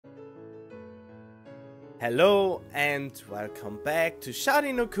Hello and welcome back to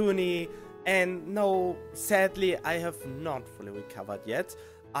Sharin No Kuni. And no, sadly I have not fully recovered yet.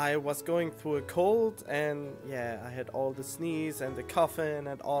 I was going through a cold and yeah, I had all the sneeze and the coughing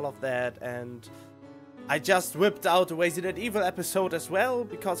and all of that, and I just whipped out a Resident Evil episode as well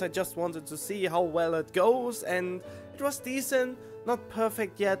because I just wanted to see how well it goes, and it was decent, not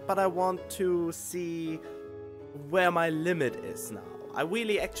perfect yet, but I want to see where my limit is now. I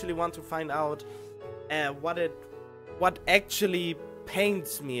really actually want to find out what actually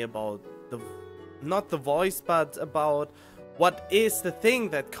pains me about not the voice, but about what is the thing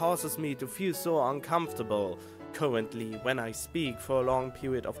that causes me to feel so uncomfortable currently when I speak for a long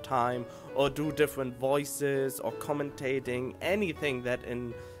period of time or do different voices or commentating, anything that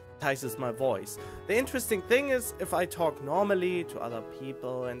entices my voice. The interesting thing is, if I talk normally to other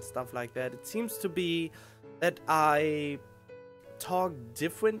people and stuff like that, it seems to be that I talk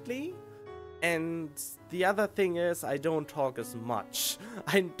differently. And the other thing is, I don't talk as much.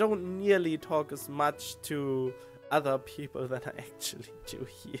 I don't nearly talk as much to other people than I actually do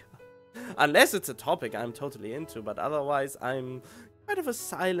here. Unless it's a topic I'm totally into, but otherwise I'm kind of a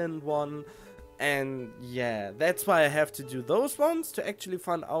silent one. And yeah, that's why I have to do those ones to actually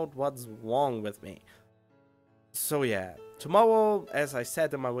find out what's wrong with me. So yeah, tomorrow, as I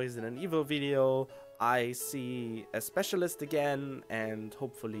said in my Resident Evil video, I see a specialist again, and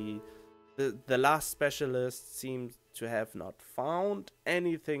hopefully the last specialist seems to have not found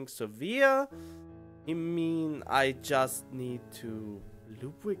anything severe. I mean, I just need to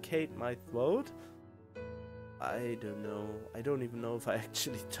lubricate my throat. I don't know. I don't even know if I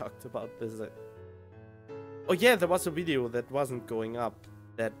actually talked about this. Oh yeah, there was a video that wasn't going up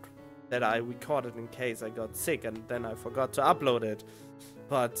that I recorded in case I got sick, and then I forgot to upload it.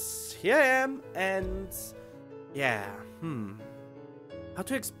 But here I am, and yeah, how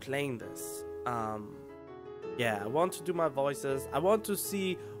to explain this? Yeah, I want to do my voices. I want to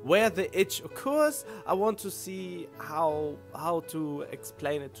see where the itch occurs. I want to see how to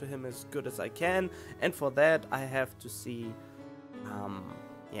explain it to him as good as I can, and for that I have to see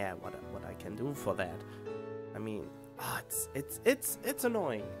yeah, what I can do for that. I mean, it's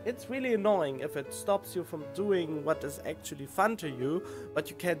annoying. It's really annoying if it stops you from doing what is actually fun to you, but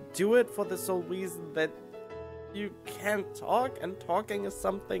you can't do it for the sole reason that you can't talk, and talking is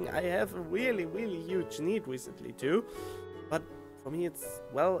something I have a really huge need recently too. But for me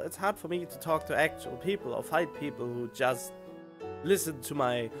it's hard for me to talk to actual people or fight people who just listen to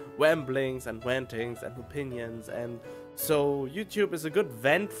my ramblings and rantings and opinions, and so YouTube is a good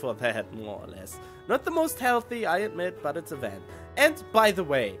vent for that, more or less. Not the most healthy, I admit, but it's a vent. And by the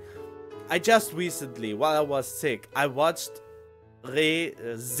way, I just recently, while I was sick, I watched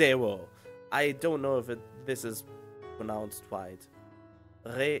Re-Zero. I don't know if this is pronounced right.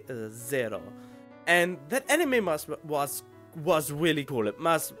 Re-Zero. And that anime was really cool. It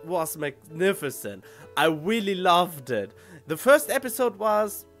was magnificent. I really loved it. The first episode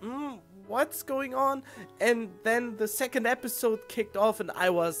was, what's going on? And then the second episode kicked off and I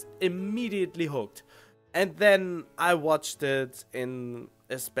was immediately hooked. And then I watched it in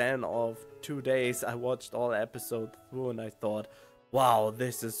a span of 2 days. I watched all episodes through and I thought, wow,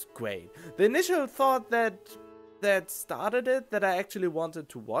 this is great. The initial thought that started it, that I actually wanted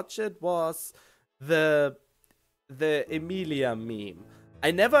to watch it, was the Emilia meme.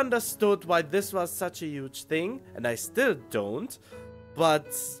 I never understood why this was such a huge thing, and I still don't,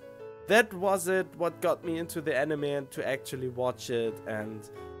 but that was what got me into the anime and to actually watch it. And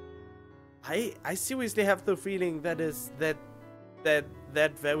I seriously have the feeling that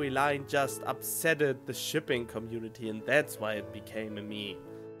very line just upsetted the shipping community, and that's why it became a meme.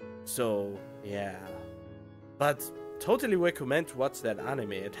 So yeah, but totally recommend to watch that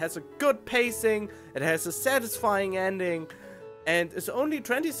anime. It has a good pacing, it has a satisfying ending, and it's only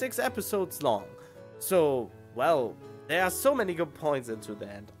 26 episodes long. So, well, there are so many good points into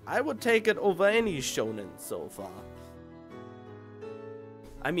that. I would take it over any shonen so far.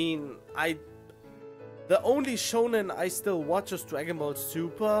 I mean, the only shonen I still watch is Dragon Ball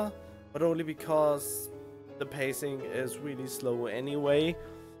Super, but only because the pacing is really slow anyway.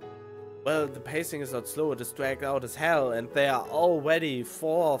 Well, the pacing is not slow, it is dragged out as hell, and there are already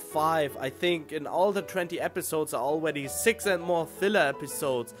 4 or 5, I think in all the 20 episodes are already 6 and more filler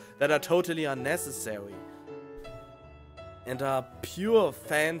episodes that are totally unnecessary and are pure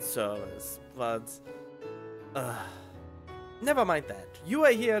fan service. But never mind that. You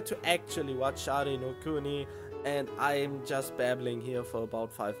are here to actually watch Sharin No Kuni, and I'm just babbling here for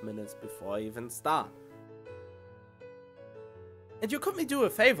about 5 minutes before I even start. And you could me do a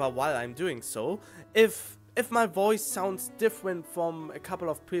favor while I'm doing so. If if my voice sounds different from a couple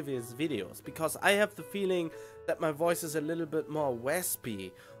of previous videos, because I have the feeling that my voice is a little bit more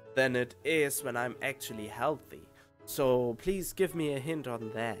raspy than it is when I'm actually healthy. So please give me a hint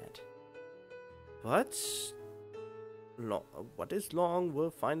on that. What is long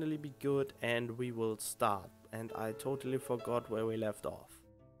will finally be good, and we will start. And I totally forgot where we left off.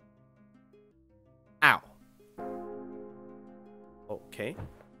 Ow. Okay.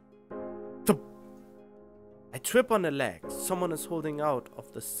 I trip on a leg someone is holding out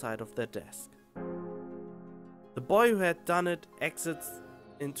of the side of their desk. The boy who had done it exits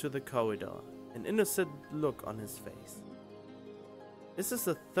into the corridor, an innocent look on his face. This is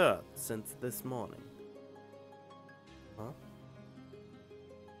the third since this morning. Huh?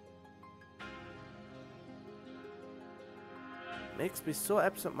 Makes me so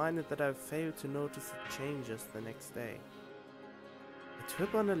absent-minded that I fail to notice the changes the next day. I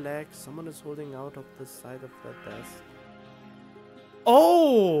trip on a leg someone is holding out of the side of their desk.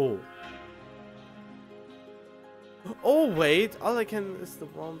 Oh! Oh wait, all I can is the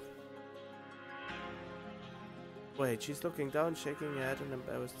warmth. Wait, she's looking down, shaking her head in an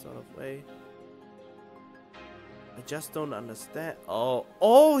embarrassed sort of way. I just don't understand.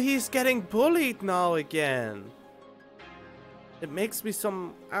 Oh, he's getting bullied now again. It makes me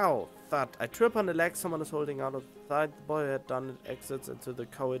some... Ow, thud. I trip on the leg someone is holding out of the side. The boy who had done it exits into the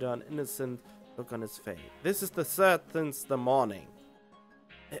corridor, an innocent look on his face. This is the third since the morning.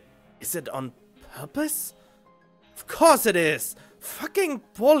 Is it on purpose? Of course it is! Fucking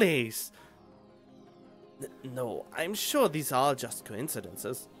bullies! No, I'm sure these are all just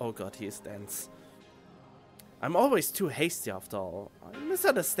coincidences. Oh god, he is dense. I'm always too hasty after all. I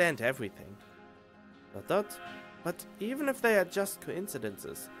misunderstand everything. But even if they are just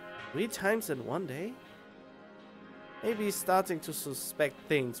coincidences, 3 times in one day? Maybe starting to suspect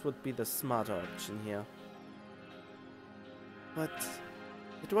things would be the smarter option here. But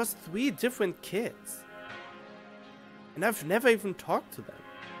it was 3 different kids. And I've never even talked to them.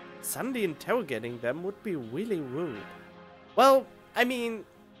 Suddenly interrogating them would be really rude. Well, I mean,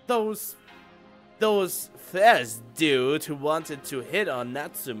 those first dude who wanted to hit on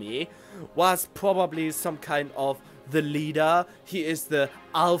Natsumi was probably some kind of the leader. He is the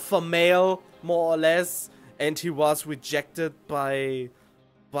alpha male, more or less, and he was rejected by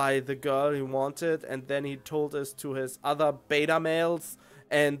the girl he wanted, and then he told us to his other beta males,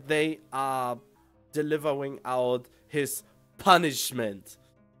 and they are delivering out his punishment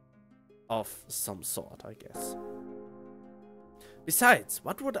of some sort, I guess. Besides,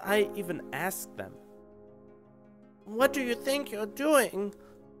 what would I even ask them? What do you think you're doing?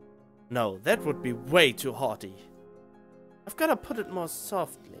 No, that would be way too haughty. I've gotta put it more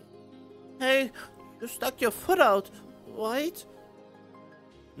softly. Hey, you stuck your foot out, right?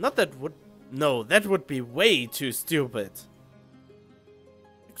 Not that would... No, that would be way too stupid.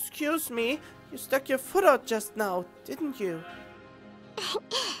 Excuse me, you stuck your foot out just now, didn't you?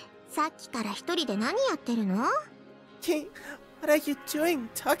 さっきから一人で何やってるの? What are you doing,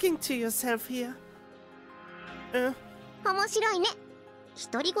 talking to yourself here? 面白いね。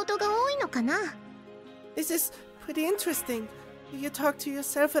独り言が多いのかな? This is pretty interesting. Do you talk to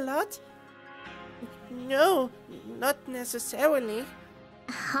yourself a lot? No, not necessarily.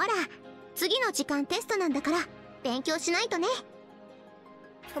 ほら、次の時間テストなんだから勉強しないとね。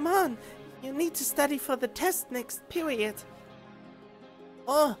Come on, you need to study for the test next period.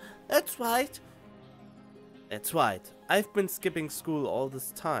 Oh, that's right. That's right. I've been skipping school all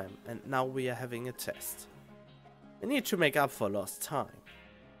this time, and now we are having a test. I need to make up for lost time.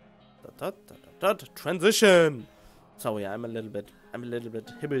 Transition. Sorry, I'm a little bit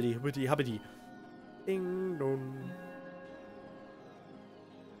hibbity. Ding dong.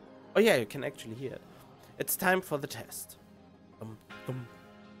 Oh yeah, you can actually hear it. It's time for the test.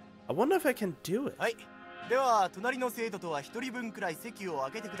 I wonder if I can do it. では隣の生徒とは1人分くらい席を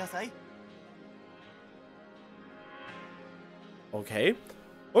空けてください。Okay.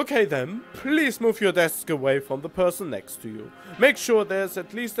 Okay then, please move your desk away from the person next to you. Make sure there's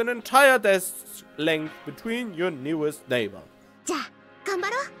at least an entire desk length between your newest neighbor. じゃあ、頑張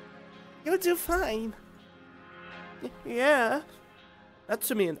ろう。You'll do fine. Yeah.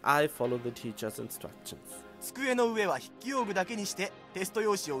 Natsumi and I follow the teacher's instructions. 机の上は筆記用具だけにしてテスト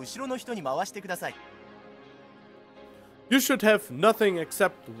用紙を後ろの人に回してください。You should have nothing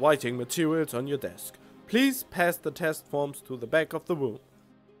except writing materials on your desk. Please pass the test forms to the back of the room.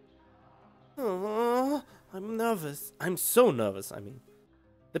 Oh, I'm nervous. I'm so nervous, I mean.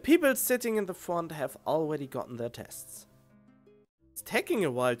 The people sitting in the front have already gotten their tests. It's taking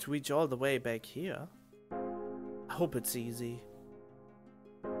a while to reach all the way back here. I hope it's easy.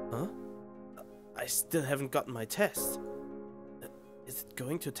 Huh? I still haven't gotten my test. Is it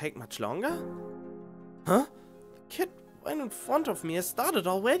going to take much longer? Huh? The kid right in front of me has started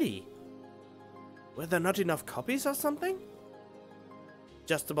already. Were there not enough copies or something?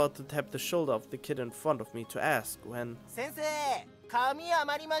 Just about to tap the shoulder of the kid in front of me to ask when... 先生、紙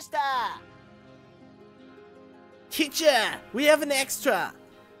余りました。 Teacher, we have an extra.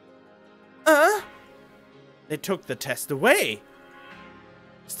 They took the test away.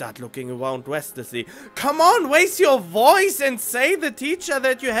 Start looking around restlessly. Come on, raise your voice and say the teacher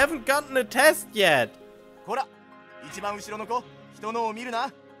that you haven't gotten a test yet. こら、一番後ろの子、人のを見るな。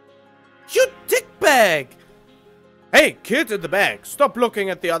 You dickbag! Hey, kid in the back, stop looking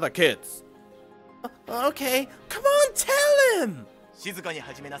at the other kids. Okay, come on, tell him. 静かに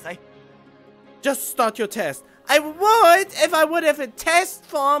始めなさい。 Just start your test. I would if I would have a test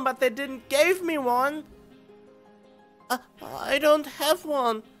form, but they didn't give me one. I don't have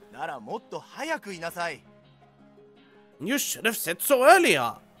one. ならもっと早く言いなさい。 You should have said so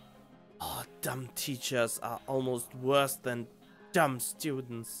earlier. Oh, dumb teachers are almost worse than dumb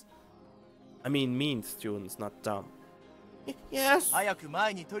students. I mean mean students, not dumb. Yes? 早く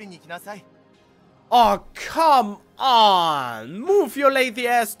前に取りに行きなさい。 Oh, come on! Move your lazy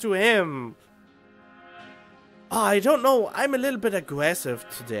ass to him! Oh, I don't know, I'm a little bit aggressive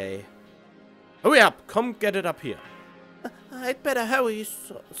today. Hurry up, come get it up here. I'd better hurry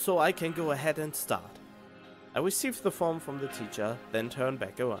so I can go ahead and start. I received the form from the teacher, then turned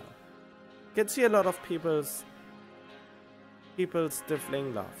back around. I can see a lot of people's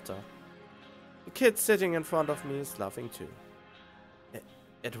stifling laughter. The kid sitting in front of me is laughing too.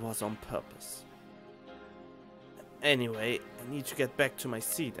 It was on purpose. Anyway, I need to get back to my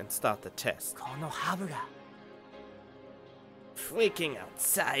seat and start the test. このハブが Freaking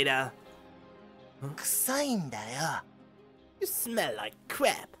outsider. 臭いんだよ。 You smell like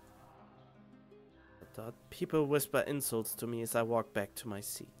crap. People whisper insults to me as I walk back to my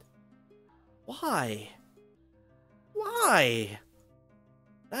seat. Why? Why?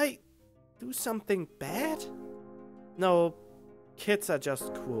 Did I do something bad? No, kids are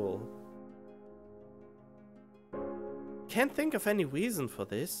just cruel. Can't think of any reason for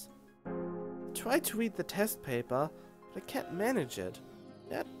this. I tried to read the test paper, but I can't manage it.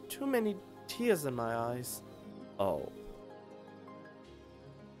 There are too many tears in my eyes. Oh.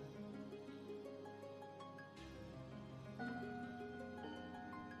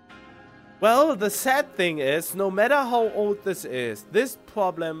 Well, the sad thing is, no matter how old this is, this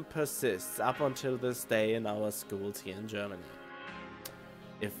problem persists up until this day in our schools here in Germany.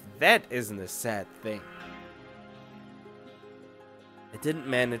 If that isn't a sad thing. I didn't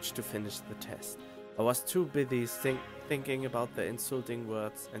manage to finish the test. I was too busy thinking about the insulting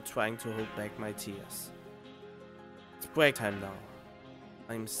words and trying to hold back my tears. It's break time now.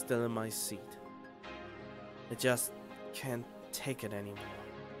 I'm still in my seat. I just can't take it anymore.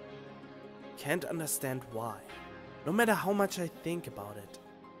 Can't understand why. No matter how much I think about it,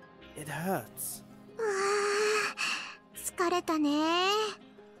 it hurts. 疲れたね。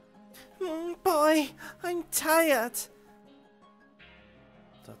 Boy, I'm tired.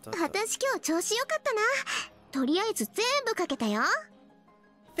 私今日調子良かったな。とりあえず全部かけたよ。I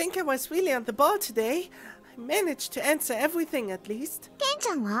think I was really on the ball today. I managed to answer everything at least. ケンち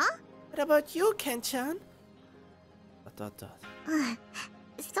ゃんは？ What about you, Ken-chan? そ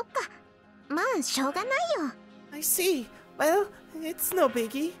っか。まあしょうがないよ。 I see. Well, it's no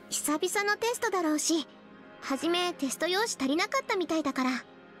biggie. 久々のテストだろうし、はじめテスト用紙足りなかったみたいだから。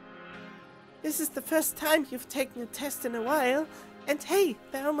This is the first time you've taken a test in a while. And hey,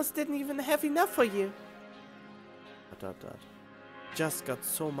 they almost didn't even have enough for you. Just got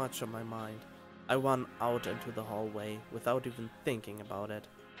so much on my mind. I ran out into the hallway without even thinking about it.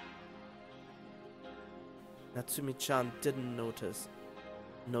 Natsumi-chan didn't notice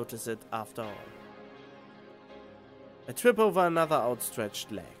it after all. I trip over another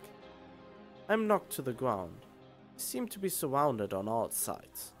outstretched leg. I'm knocked to the ground. I seem to be surrounded on all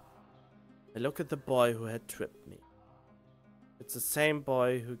sides. I look at the boy who had tripped me. It's the same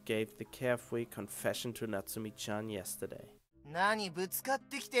boy who gave the carefree confession to Natsumi-chan yesterday. 何ぶつかっ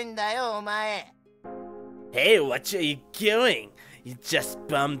てきてんだよお前。 Hey, what are you doing? You just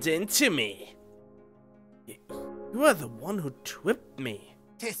bumped into me. You are the one who tripped me.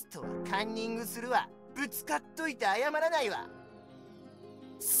 テストはカンニングするわ。ぶつかっといて謝らないわ。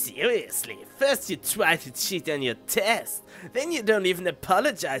 Seriously, first you try to cheat on your test, then you don't even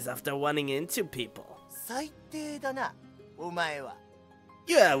apologize after running into people. 最低だな、お前は。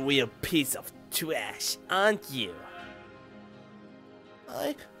 You're a real piece of trash, aren't you?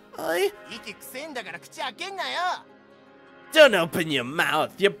 I... 息くせんだから口開けんなよ。Don't open your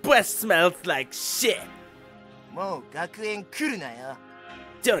mouth. Your breath smells like shit. もう学園来るなよ。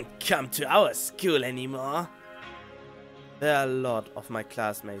 Don't come to our school anymore. There are a lot of my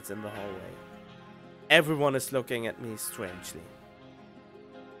classmates in the hallway. Everyone is looking at me strangely.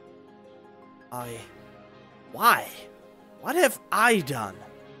 Why? What have I done?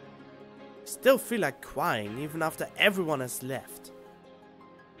 I still feel like crying even after everyone has left.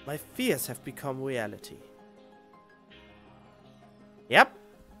 My fears have become reality. Yep.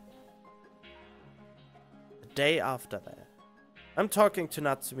 The day after that, I'm talking to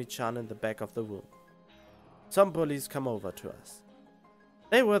Natsumi-chan in the back of the room. Some bullies come over to us.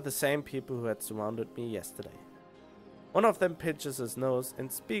 They were the same people who had surrounded me yesterday. One of them pinches his nose and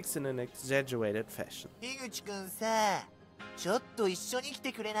speaks in an exaggerated fashion. 樋口くんさ、ちょっと一緒に来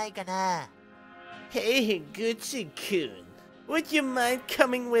てくれないかな。 Hey, Higuchi-kun, would you mind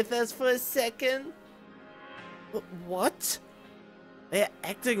coming with us for a second? What? They are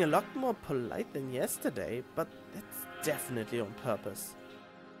acting a lot more polite than yesterday, but that's definitely on purpose.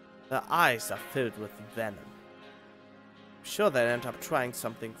 Their eyes are filled with venom. I'm sure they'll end up trying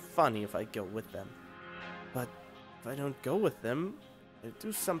something funny if I go with them. But if I don't go with them, they'll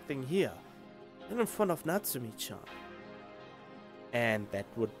do something here, and in front of Natsumi-chan. And that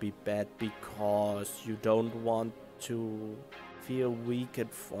would be bad because you don't want to feel weak in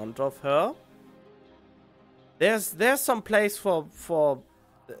front of her. There's some place for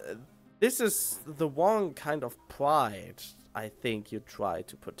this is the one kind of pride I think you try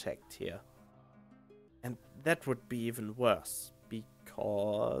to protect here. And that would be even worse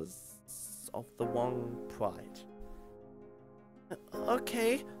because of the wrong pride.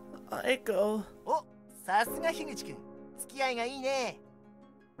 Okay, I go. お、さすが樋口くん。付き合いがいいね。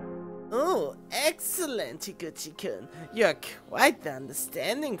 Oh, excellent, Higuchi-kun. You're quite the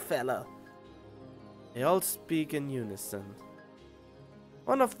understanding fellow. They all speak in unison.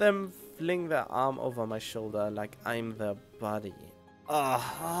 One of them fling their arm over my shoulder like I'm their buddy.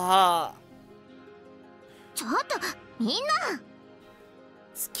 Aha! ちょっとみんな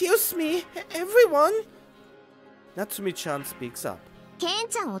Excuse me, everyone? Natsumi-chan speaks up. ケン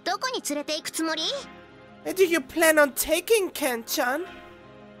ちゃんをどこに連れて行くつもり？ Where do you plan on taking Ken-chan?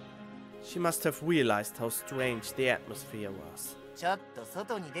 She must have realized how strange the atmosphere was. ちょっと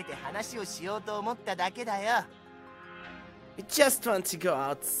外に出て話をしようと思っただけだよ。 We just want to go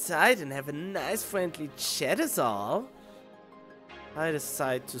outside and have a nice friendly chat is all. I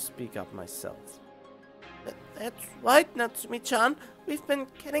decide to speak up myself. That's right, Natsumi-chan. We've been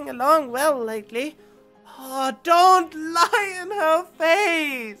getting along well lately. Oh, don't lie in her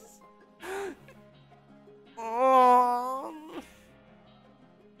face! Oh.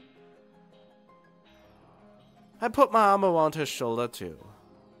 I put my arm around her shoulder too.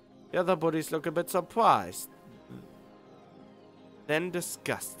 The other buddies look a bit surprised. Then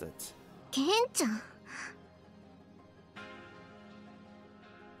disgusted. ケンちゃん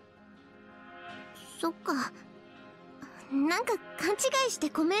そっかなんか勘違いして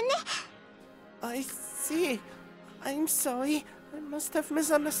ごめんね I see. I'm sorry. I must have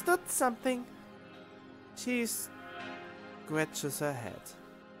misunderstood something. She scratches her head.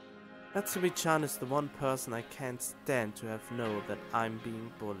 Natsumi-chan is the one person I can't stand to have know that I'm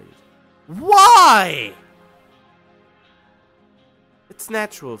being bullied. Why? It's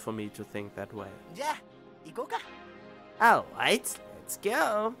natural for me to think that way. じゃあ、行こうか。 Alright, let's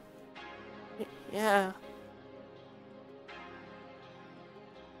go. Yeah.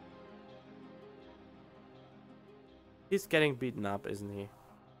 He's getting beaten up, isn't he?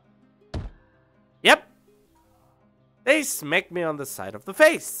 Yep. They smacked me on the side of the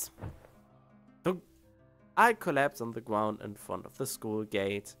face. I collapse on the ground in front of the school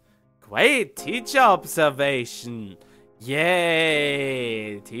gate. Great teacher observation.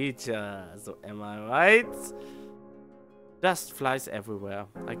 Yay, teacher. So am I right? Dust flies everywhere.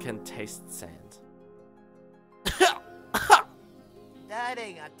 I can taste sand.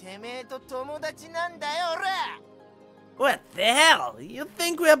 誰がてめえと友達なんだよ、俺。 What the hell? You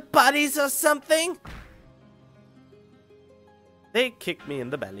think we're buddies or something? They kick me in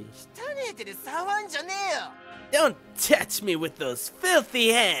the belly. 汚ねえ手で触んじゃねえよ。 Don't touch me with those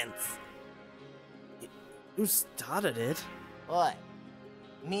filthy hands! Who started it? おい、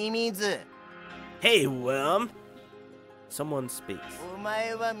ミミズ。 Hey, worm! Someone speaks. お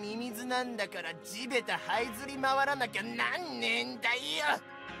前はミミズなんだから地べた這いずり回らなきゃなんねえんだよ。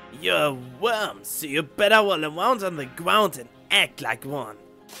 You're a worm, so you better roll around on the ground and act like one.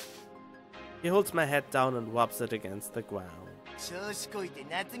 He holds my head down and rubs it against the ground. 調子こいて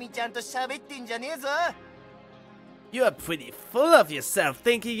夏美ちゃんと喋ってんじゃねえぞ。 You're pretty full of yourself,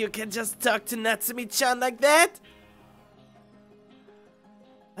 thinking you can just talk to Natsumi-chan like that?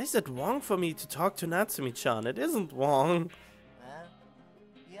 Why is it wrong for me to talk to Natsumi-chan? It isn't wrong.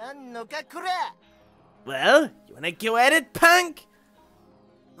 やんのかこら Well, you wanna go at it, punk?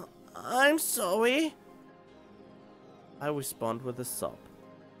 I'm sorry. I respond with a sob.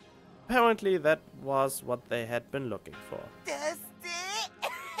 Apparently that was what they had been looking for. だって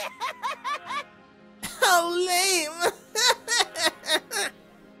How lame!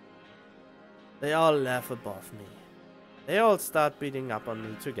 They all laugh above me. They all start beating up on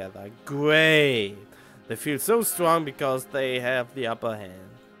me together. Great! They feel so strong because they have the upper hand.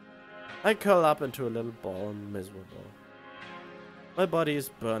 I curl up into a little ball, miserable. My body is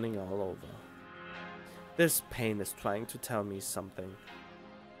burning all over. This pain is trying to tell me something.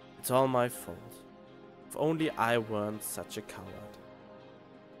 It's all my fault. If only I weren't such a coward.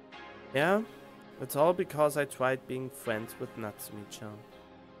 Yeah, it's all because I tried being friends with Natsumi-chan.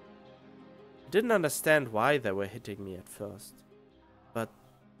 I didn't understand why they were hitting me at first. But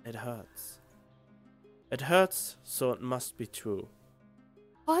it hurts. It hurts, so it must be true.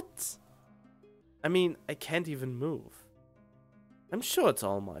 What? I mean, I can't even move. I'm sure it's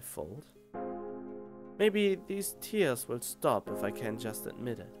all my fault. Maybe these tears will stop if I can just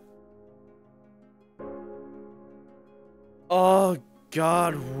admit it. Oh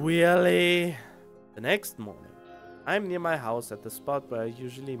God, really? The next morning, I'm near my house at the spot where I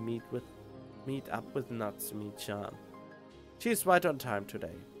usually meet up with Natsumi-chan. She's right on time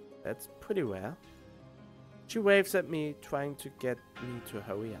today. That's pretty rare. She waves at me, trying to get me to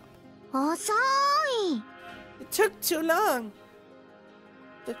hurry up. 遅い It took too long.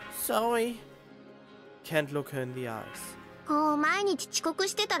 Sorry. Can't look her in the eyes. こう毎日遅刻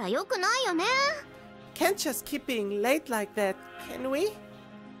してたらよくないよね Can't just keep being late like that, can we?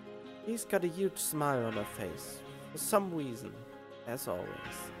 He's got a huge smile on her face, for some reason, as always.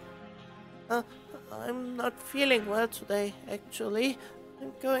 I'm not feeling well today, actually.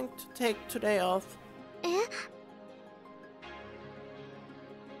 I'm going to take today off. え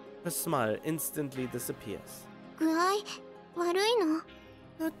Her smile instantly disappears. 具合悪いの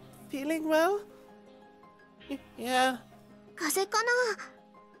Not feeling well? Yeah. 風邪かな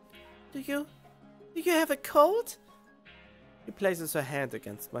Do you have a cold? He places her hand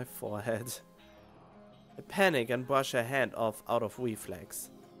against my forehead. I panic and brush her hand off out of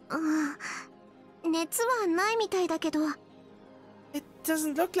reflex. 熱はないみたいだけど It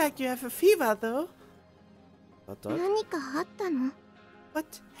doesn't look like you have a fever, though. Dot. 何かあったの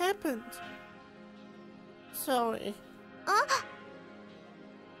What happened? Sorry. あ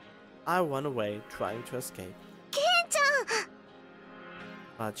I run away, trying to escape. ケンち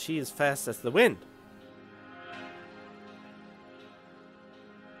ゃん But she is fast as the wind.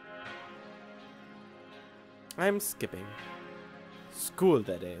 I'm skipping. School,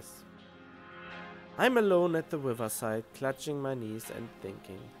 that is. I'm alone at the riverside, clutching my knees and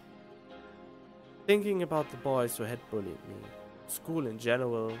thinking. Thinking about the boys who had bullied me, school in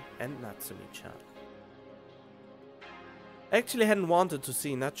general, and Natsumi-chan. I actually hadn't wanted to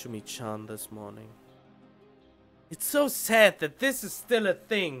see Natsumi-chan this morning. It's so sad that this is still a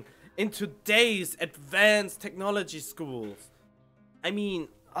thing in today's advanced technology schools. I mean,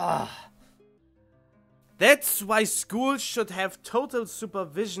 that's why schools should have total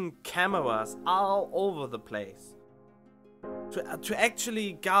supervision cameras all over the place. To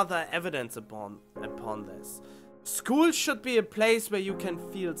actually gather evidence upon this. School should be a place where you can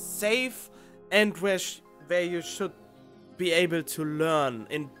feel safe and where you should be able to learn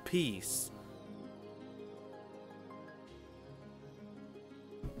in peace.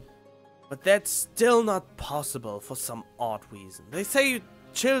 But that's still not possible for some odd reason. They say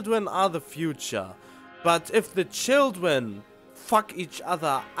children are the future, but if the children fuck each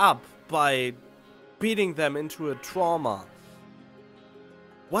other up by beating them into a trauma,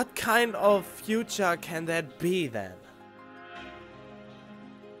 what kind of future can that be then?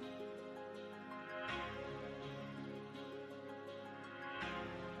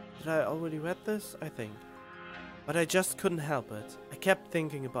 Did I already read this? I think. But I just couldn't help it. I kept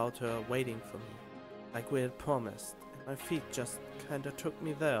thinking about her waiting for me, like we had promised, and my feet just kinda took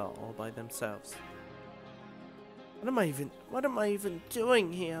me there all by themselves. What am I even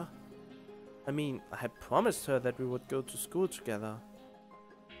doing here? I mean, I had promised her that we would go to school together.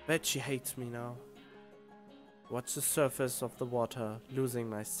 Bet she hates me now. Watch the surface of the water, losing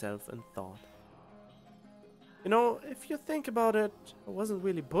myself in thought. You know, if you think about it, I wasn't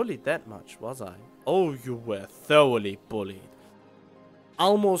really bullied that much, was I? Oh, you were thoroughly bullied.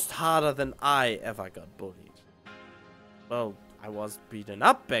 Almost harder than I ever got bullied. Well, I was beaten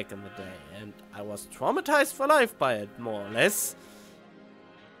up back in the day, and I was traumatized for life by it, more or less.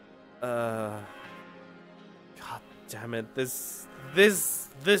 God damn it, this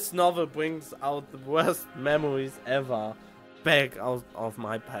this novel brings out the worst memories ever back out of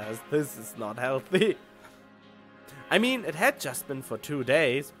my past. This is not healthy. I mean, it had just been for 2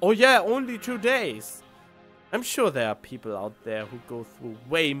 days. Oh yeah, only 2 days. I'm sure there are people out there who go through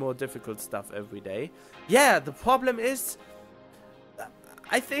way more difficult stuff every day. Yeah, the problem is,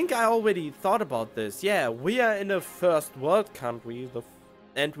 I think I already thought about this. Yeah, we are in a first world country,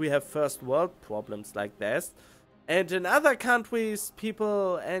 and we have first world problems like this. And in other countries,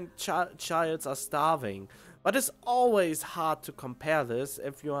 people and childs are starving. But it's always hard to compare this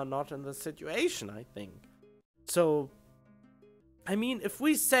if you are not in the situation, I think. So, I mean, if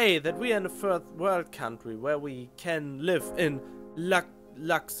we say that we are in a first world country where we can live in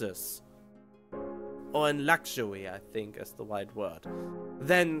luxus, or in luxury, I think is the right word,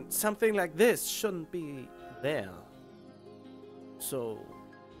 then something like this shouldn't be there. So,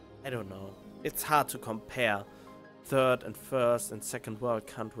 I don't know. It's hard to compare third and first and second world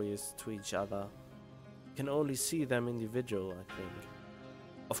countries to each other. You can only see them individual, I think.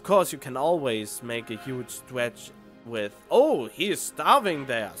 Of course, you can always make a huge stretch with, oh, he is starving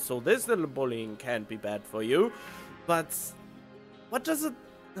there, so this little bullying can't be bad for you. But what does it...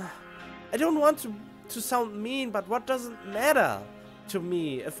 I don't want to sound mean, but what does it matter to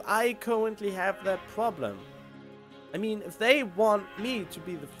me if I currently have that problem? I mean, if they want me to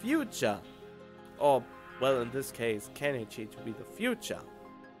be the future, or, well, in this case, Kenichi to be the future,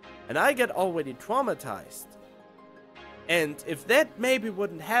 and I get already traumatized, and if that maybe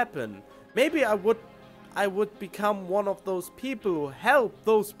wouldn't happen, maybe I would become one of those people who help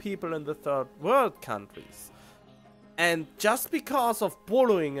those people in the third world countries. And just because of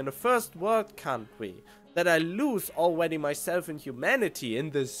bullying in a first world country, that I lose already myself in humanity in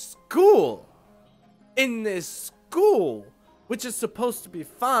this school. In this school, which is supposed to be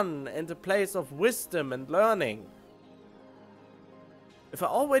fun and a place of wisdom and learning. If I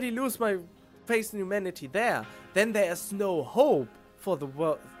already lose my faith in humanity there, then there is no hope for the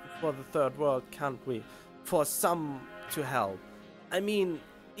third world country, for some to help. I mean,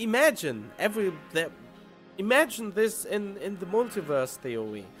 imagine this in the multiverse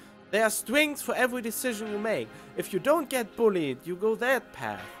theory. There are strings for every decision you make. If you don't get bullied, you go that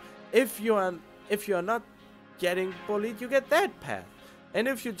path. If you are not getting bullied, you get that path. And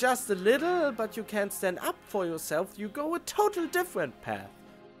if you're just a little, but you can't stand up for yourself, you go a total different path.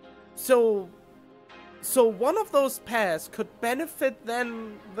 So one of those paths could benefit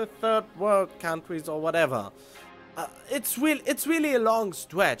then the third world countries or whatever. It's really a long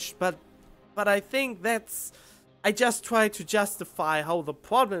stretch, but I think I just try to justify how the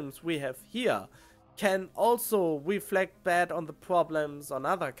problems we have here can also reflect bad on the problems on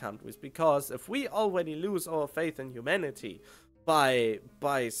other countries. Because if we already lose our faith in humanity by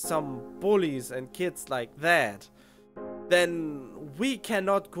some bullies and kids like that, then we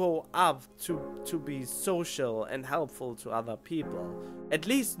cannot grow up to be social and helpful to other people. At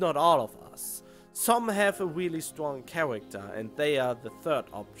least not all of us. Some have a really strong character, and they are the third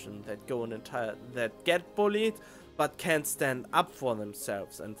option that get bullied but can't stand up for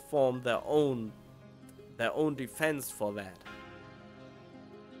themselves and form their own defense for that.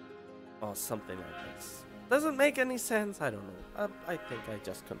 Or something like this. Does it make any sense? I don't know. I think I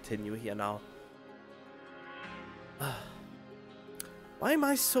just continue here now. Why am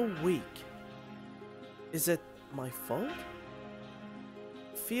I so weak? Is it my fault?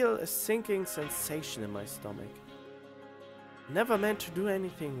 I feel a sinking sensation in my stomach. Never meant to do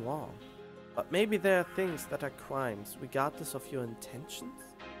anything wrong. But maybe there are things that are crimes, regardless of your intentions?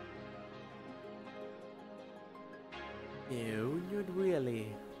 No, not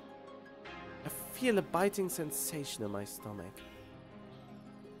really. I feel a biting sensation in my stomach.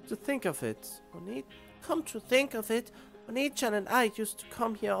 To think of it, Oni-chan and I used to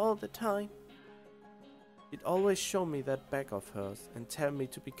come here all the time. He'd always show me that bag of hers and tell me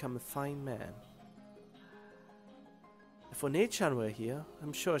to become a fine man. If Oni-chan were here,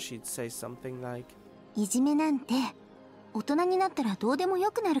 I'm sure she'd say something like, いじめなんて大人になったらどうでも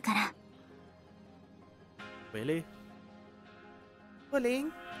よくなるから。 Really?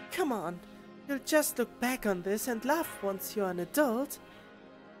 Bullying? Come on. You'll just look back on this and laugh once you're an adult.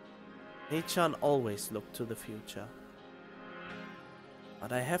 Oni-chan always looked to the future.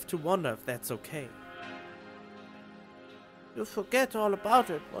 But I have to wonder if that's okay. You'll forget all about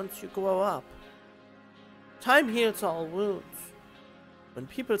it once you grow up. Time heals all wounds. When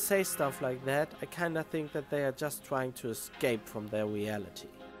people say stuff like that, I kinda think that they are just trying to escape from their reality.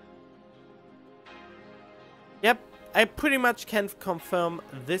 Yep, I pretty much can confirm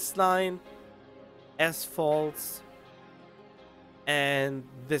this line as false, and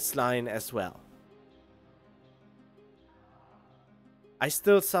this line as well. I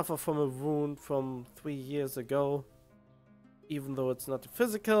still suffer from a wound from 3 years ago, even though it's not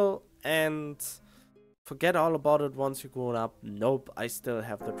physical, and forget all about it once you're grown up. Nope, I still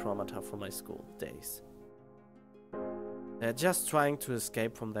have the traumata from my school days. They're just trying to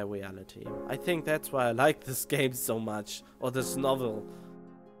escape from their reality. I think that's why I like this game so much, or this novel.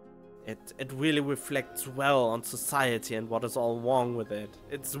 It really reflects well on society and what is all wrong with it.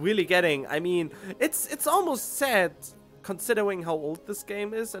 It's really getting, I mean, it's almost sad considering how old this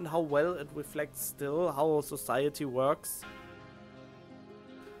game is and how well it reflects still how society works.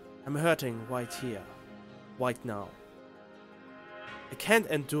 I'm hurting right here, right now. I can't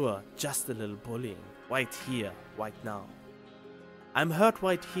endure just a little bullying right here, right now. I'm hurt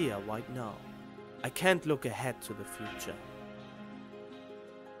right here, right now. I can't look ahead to the future.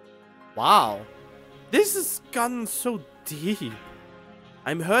 Wow, this has gotten so deep.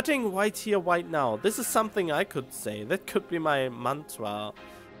 I'm hurting right here, right now. This is something I could say. That could be my mantra.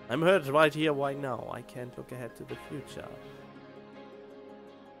 I'm hurt right here, right now. I can't look ahead to the future.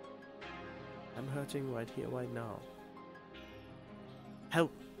 I'm hurting right here, right now.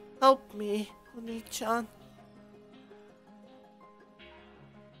 Help me, Oni-chan.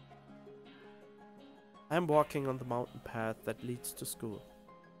 I'm walking on the mountain path that leads to school.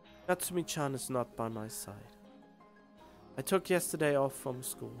 Natsumi-chan is not by my side. I took yesterday off from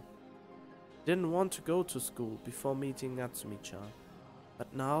school. Didn't want to go to school before meeting Natsumi-chan.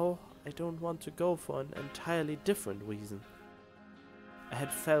 But now I don't want to go for an entirely different reason. I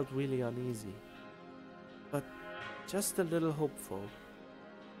had felt really uneasy, but just a little hopeful.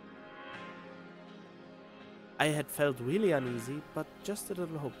 I had felt really uneasy, but just a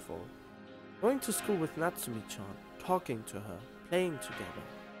little hopeful. Going to school with Natsumi-chan, talking to her, playing together.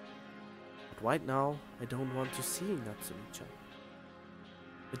 But right now, I don't want to see Natsumi-chan.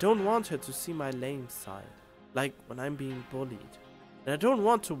 I don't want her to see my lame side, like when I'm being bullied. And I don't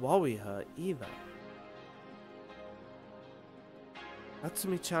want to worry her either.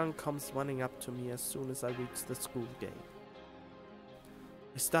 Natsumi-chan comes running up to me as soon as I reach the school gate.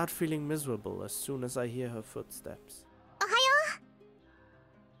 I start feeling miserable as soon as I hear her footsteps. Ohayo!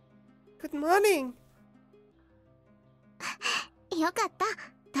 Good morning! よかった。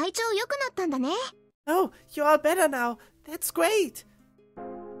体調良くなったんだね。Oh, you're all better now. That's great.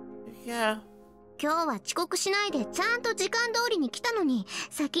 Yeah. 今日は遅刻しないでちゃんと時間通りに来たのに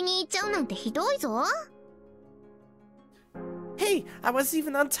先に行っちゃうなんてひどいぞ。Hey, I was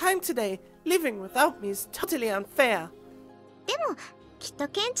even on time today. Living without me is totally unfair. でもきっと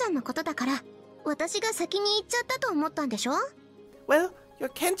ケンちゃんのことだから私が先に行っちゃったと思ったんでしょ？ Well, you're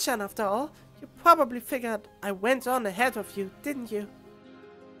Ken-chan after all. You probably figured I went on ahead of you, didn't you?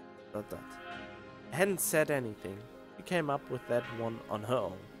 Not that. I hadn't said anything. She came up with that one on her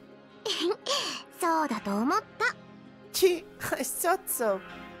own. そうだと思った。 Gee, I thought so.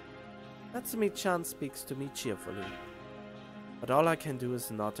 Natsumi-chan speaks to me cheerfully. But all I can do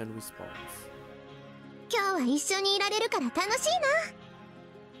is nod in response. 今日は一緒にいられるから楽しいな。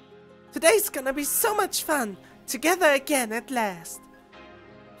 Today's gonna be so much fun! Together again at last!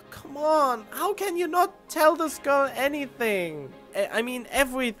 Come on, how can you not tell this girl anything? I mean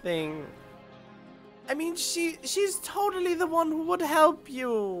everything. I mean she's totally the one who would help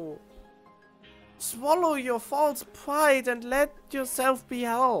you. Swallow your false pride and let yourself be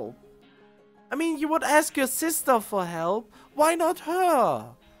helped. I mean, you would ask your sister for help. Why not her?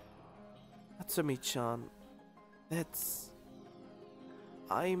 Natsumi-chan,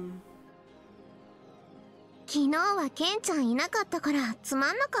 I'm... 昨日はケンちゃんいなかったからつ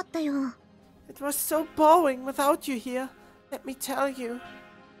まんなかったよ。 It was so boring without you here, let me tell you.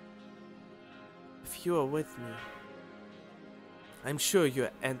 If you are with me, I'm sure you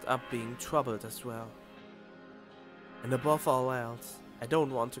end up being troubled as well. And above all else, I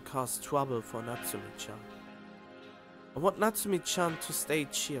don't want to cause trouble for Natsumi-chan. I want Natsumi-chan to stay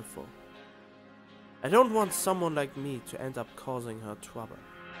cheerful. I don't want someone like me to end up causing her trouble.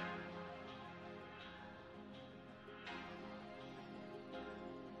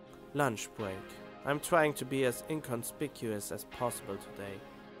 Lunch break. I'm trying to be as inconspicuous as possible today,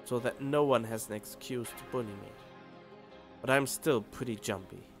 so that no one has an excuse to bully me. But I'm still pretty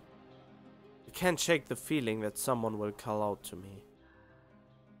jumpy. I can't shake the feeling that someone will call out to me,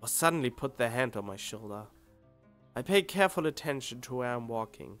 or suddenly put their hand on my shoulder. I pay careful attention to where I'm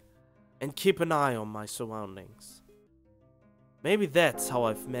walking, and keep an eye on my surroundings. Maybe that's how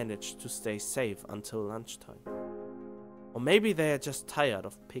I've managed to stay safe until lunchtime. Or maybe they are just tired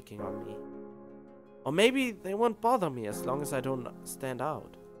of picking on me. Or maybe they won't bother me as long as I don't stand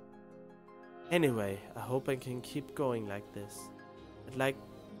out. Anyway, I hope I can keep going like this. I'd like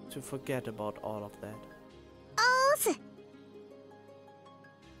to forget about all of that. おーす。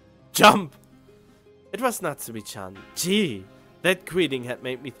Jump! It was Natsumi-chan. Gee, that greeting had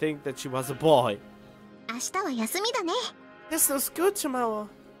made me think that she was a boy. 明日は休みだね。 This looks good tomorrow.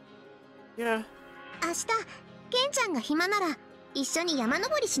 Yeah. 明日、ケンちゃんが暇なら一緒に山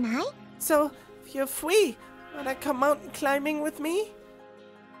登りしない？ So, if you're free, wanna come mountain climbing with me?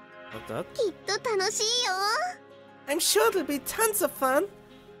 What that? きっと楽しいよ。 I'm sure it'll be tons of fun.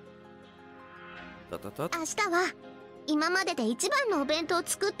 明日は今までで一番のお弁当を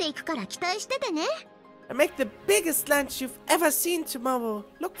作っていくから期待しててね。 I make the biggest lunch you've ever seen tomorrow.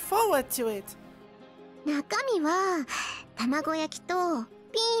 Look forward to it. 中身は卵焼きと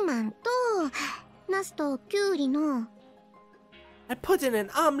ピーマンとナスとキュウリの I put in an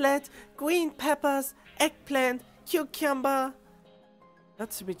omelette, green peppers, eggplant, cucumber.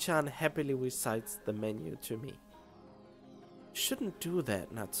 Natsumi-chan happily recites the menu to me. Shouldn't do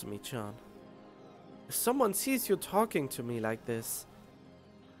that, Natsumi-chan. If someone sees you talking to me like this,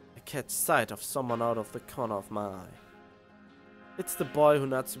 I catch sight of someone out of the corner of my eye. It's the boy who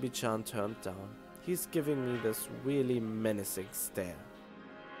Natsumi-chan turned down. He's giving me this really menacing stare.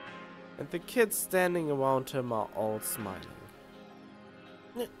 And the kids standing around him are all smiling.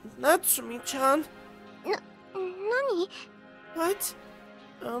 Natsumi-chan? 何？ What?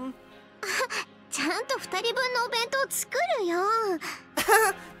 ちゃんと2人分のお弁当作るよ。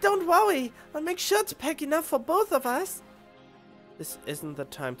 Don't worry, I'll make sure to pack enough for both of us. This isn't the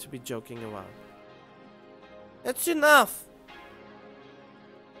time to be joking around. That's enough.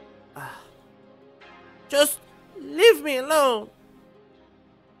 Just leave me alone.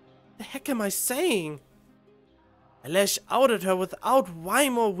 The heck am I saying? I lash out at her without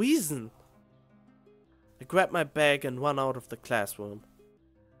rhyme or reason. I grab my bag and run out of the classroom.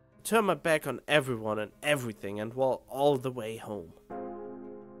 I turn my back on everyone and everything and walk all the way home.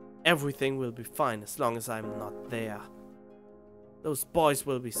 Everything will be fine as long as I'm not there. Those boys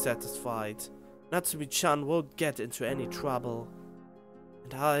will be satisfied. Natsumi-chan won't get into any trouble.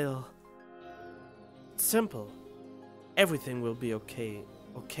 And I'll... It's simple. Everything will be okay.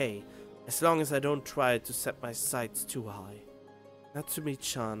 As long as I don't try to set my sights too high.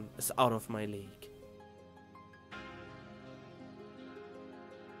 Natsumi-chan is out of my league.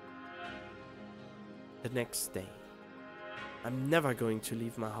 The next day. I'm never going to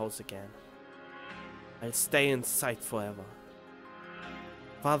leave my house again. I'll stay inside forever.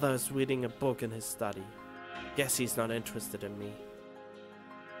 Father is reading a book in his study. Guess he's not interested in me.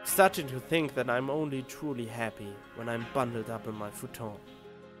 Starting to think that I'm only truly happy when I'm bundled up in my futon.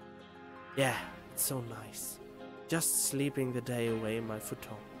 Yeah, it's so nice. Just sleeping the day away in my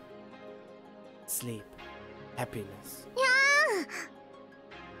futon. Sleep. Happiness.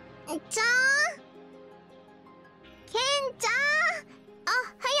 ちゃん、ケンちゃん、お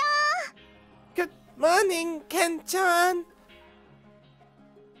はよ Good morning, Ken-chan!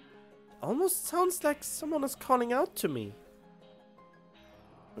 Almost sounds like someone is calling out to me.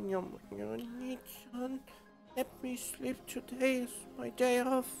 Let me sleep today is my day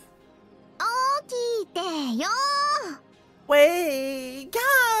off. う。起きてよ。 Wake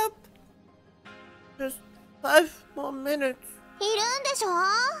up! Just 5 more minutes. いるんでしょ？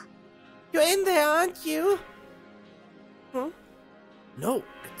 You're in there, aren't you? Huh? No,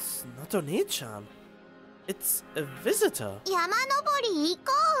 it's not Oni-chan. It's a visitor. 山登り行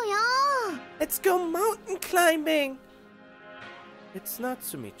こうよ。 Let's go mountain climbing. It's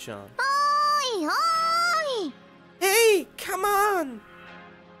Natsumi-chan. おーいおーい。 Hey, come on!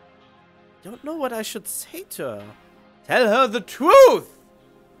 Don't know what I should say to her. Tell her the truth!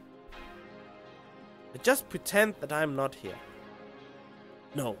 I just pretend that I'm not here.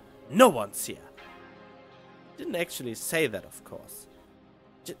 No, no one's here. Didn't actually say that, of course.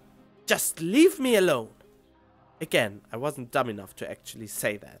 Just leave me alone. Again, I wasn't dumb enough to actually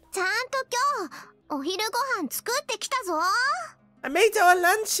say that. ちゃんと今日お昼ご飯作ってきたぞ。 I made our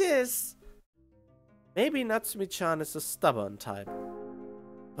lunches! Maybe Natsumi-chan is a stubborn type.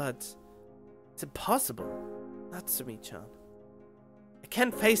 But it's impossible. Natsumi-chan. I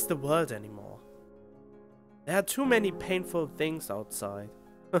can't face the world anymore. There are too many painful things outside.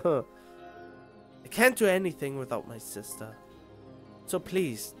 I can't do anything without my sister. So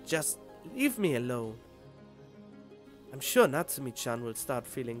please, just leave me alone. I'm sure Natsumi-chan will start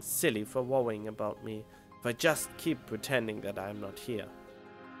feeling silly for worrying about me if I just keep pretending that I'm not here.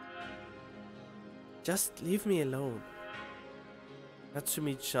 Just leave me alone.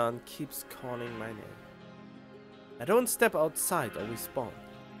 Natsumi-chan keeps calling my name. I don't step outside or respond,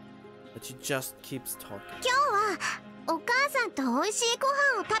 but she just keeps talking. 今日はお母さんと美味しいご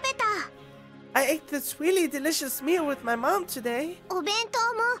飯を食べた。 I ate this really delicious meal with my mom today. お弁当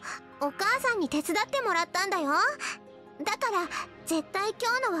もお母さんに手伝ってもらったんだよ。だからち絶対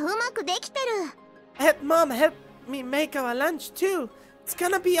今日のはうまくできてる。 Help Mom help me make our lunch too. It's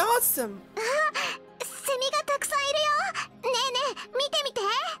gonna be awesome. セミがたくさんいるよ。ねえねえ、見てみて。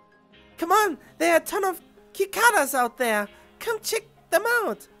 Come on, there are a ton of cicadas out there. Come check them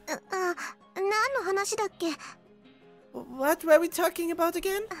out. 何の話だっけ。 What were we talking about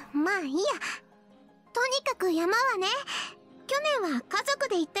again? まあいいや。とにかく山はね、去年は家族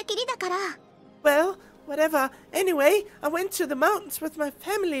で行ったきりだから。 Well, whatever. Anyway, I went to the mountains with my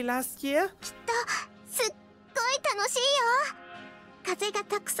family last year. きっとすっごい楽しいよ。風が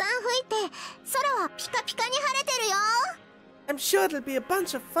たくさん吹いて、空はピカピカに晴れてるよ。 I'm sure it'll be a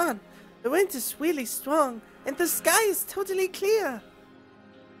bunch of fun. The wind is really strong, and the sky is totally clear.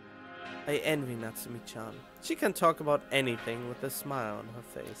 I envy Natsumi-chan. She can talk about anything with a smile on her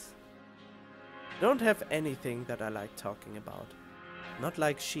face. I don't have anything that I like talking about. Not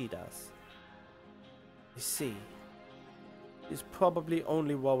like she does. I see. She's probably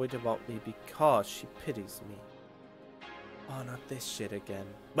only worried about me because she pities me. Oh, not this shit again.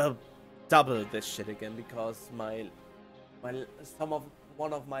 Well, double this shit again because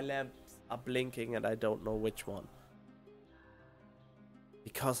one of my lamps are blinking and I don't know which one.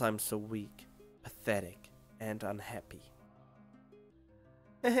 Because I'm so weak, pathetic, and unhappy.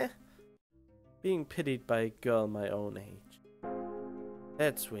 Being pitied by a girl my own age.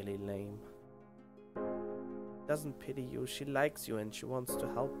 That's really lame. She doesn't pity you, she likes you and she wants to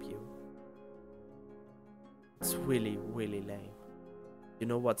help you. It's really, really lame. You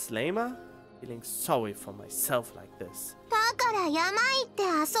know what's lamer? Feeling sorry for myself like this. だから山行って遊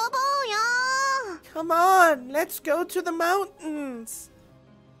ぼうよ。 Come on, let's go to the mountains.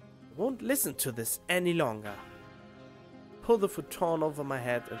 I won't listen to this any longer. Pull the futon over my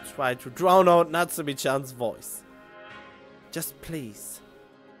head and try to drown out Natsumi-chan's voice. Just please,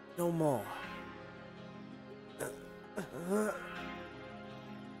 no more.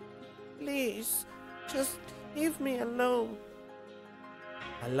 Please, just leave me alone.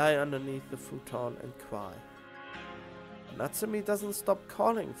 I lie underneath the futon and cry. Natsumi doesn't stop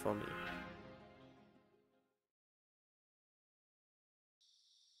calling for me.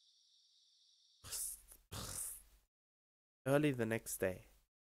 Early the next day.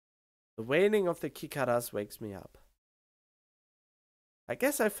 The wailing of the cicadas wakes me up. I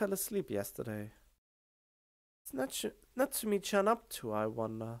guess I fell asleep yesterday. It's Natsumi-chan up to, I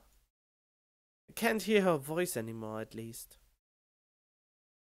wonder. I can't hear her voice anymore, at least.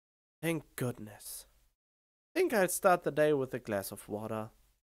 Thank goodness. I think I'll start the day with a glass of water.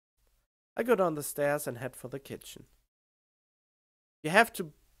 I go down the stairs and head for the kitchen. You have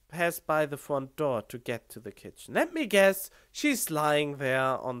to pass by the front door to get to the kitchen. Let me guess, she's lying there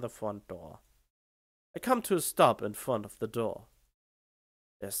on the front door. I come to a stop in front of the door.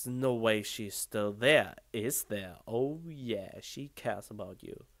 There's no way she's still there, is there? Oh yeah, she cares about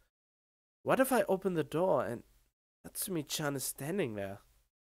you. What if I open the door and Natsumi-chan is standing there?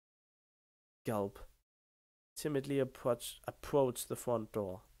 Gulp. Timidly approach the front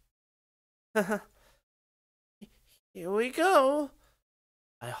door. Here we go.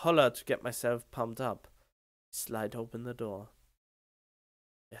 I holler to get myself pumped up. Slide open the door.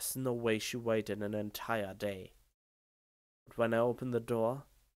 There's no way she waited an entire day. But when I open the door,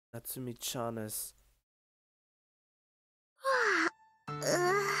 Natsumi-chan is...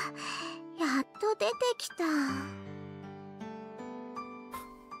 やっと出てきた。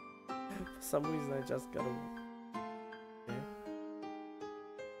 For some reason I just gotta... Okay.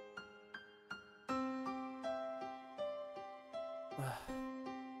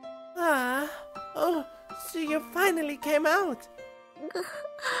 Oh, so you finally came out.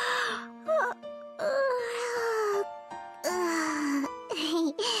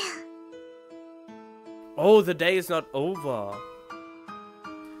 Oh, the day is not over.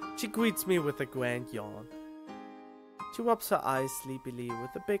 She greets me with a grand yawn. She rubs her eyes sleepily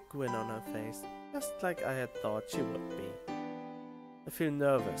with a big grin on her face, just like I had thought she would be. I feel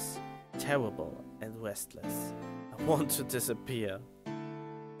nervous, terrible, and restless. I want to disappear.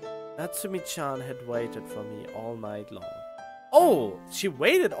 Natsumi-chan had waited for me all night long. Oh, she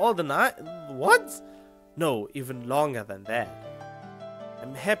waited all the night? What? No, even longer than that.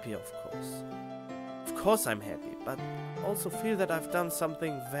 I'm happy, of course. Of course I'm happy, but also feel that I've done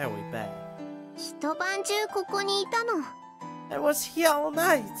something very bad. 一晩中ここにいたの。 I was here all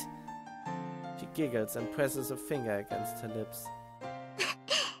night. She giggles and presses a finger against her lips.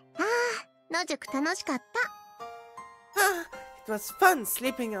 ああ、野宿楽しかった。 Ah, it was fun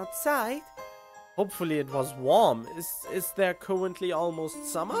sleeping outside. Hopefully it was warm. Is there currently almost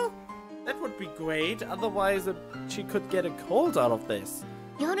summer? That would be great, otherwise she could get a cold out of this.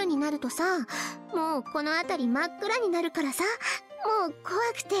 夜になるとさ、もうこの辺り真っ暗になるからさ、もう怖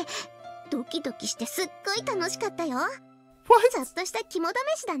くてドキドキしてすっごい楽しかったよ。ちょっ What? とした肝試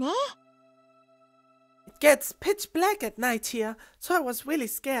しだね。 It gets pitch black at night here, so I was really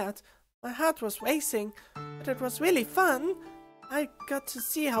scared. My heart was racing, but it was really fun. I got to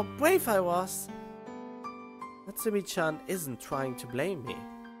see how brave I was. Natsumi-chan isn't trying to blame me.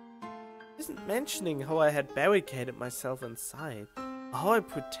 Isn't mentioning how I had barricaded myself inside, or how I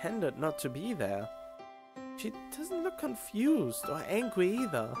pretended not to be there. She doesn't look confused or angry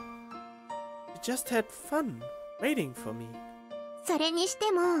either. She just had fun waiting for me. それにし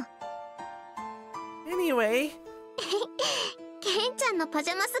ても Anyway, ケンちゃんのパ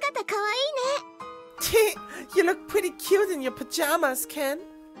ジャマ姿かわいいね。 you look pretty cute in your pajamas, Ken.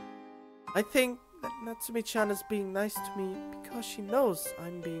 I think that Natsumi-chan is being nice to me because she knows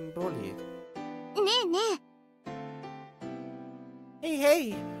I'm being bullied. ねえねえ、 Hey,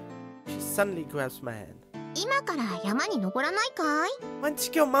 hey! She suddenly grabs my hand. 今から山に登らないかい？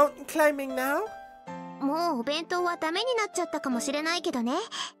 Want you go mountain climbing now? もうお弁当はダメになっちゃったかもしれないけどね。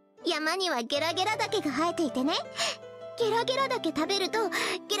山にはゲラゲラ岳が生えていてね。ゲラゲラ岳食べると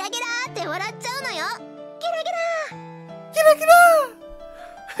ゲラゲラーって笑っちゃうのよ。ゲラゲラー。 Gida gida!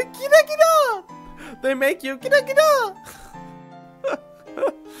 Gida gida! They make you gida gida!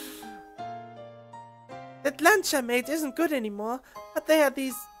 That lunch I made isn't good anymore, but they are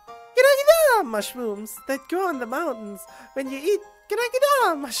these gida gida mushrooms that grow in the mountains. When you eat gida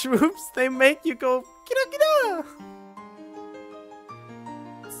gida mushrooms, they make you go gida gida!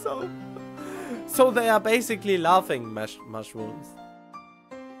 So they are basically laughing mushrooms.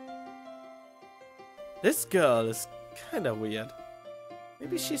 This girl is kinda weird.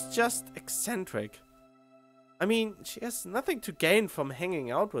 Maybe she's just eccentric. I mean, she has nothing to gain from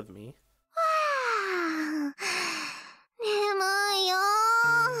hanging out with me. はあ、眠いよ。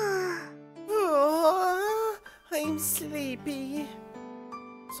 Oh, I'm sleepy.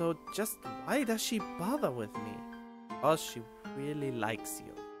 So just why does she bother with me? Because she really likes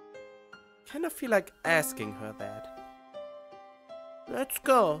you. Kinda feel like asking her that. Let's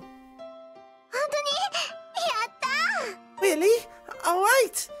go. 本当に？やったー。 Really?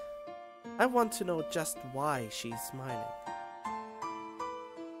 Alright! I want to know just why she's smiling.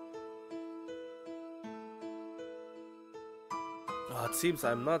 Oh, it seems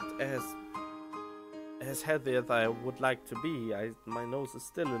I'm not as healthy as I would like to be. My nose is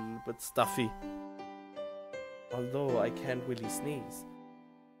still a little bit stuffy. Although I can't really sneeze.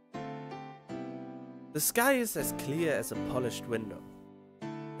 The sky is as clear as a polished window.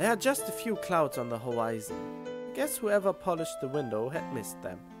 There are just a few clouds on the horizon. I guess whoever polished the window had missed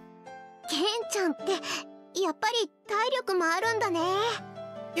them. ケンちゃんってやっぱり体力もあるんだね。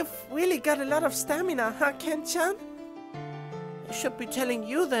 You've really got a lot of stamina, huh, Ken-chan? I should be telling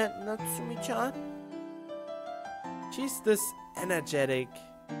you that, Natsumi-chan. She's this energetic,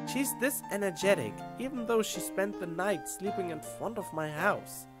 even though she spent the night sleeping in front of my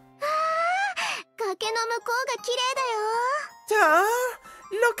house. 崖の向こうが綺麗だよ。 Duh!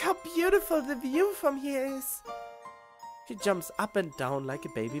 Look how beautiful the view from here is. She jumps up and down like a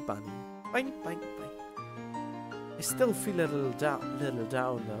baby bunny. Boing, boing, boing. I still feel a little down though.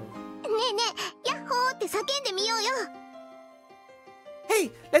 ねえねえ、ヤッホーって叫んでみようよ。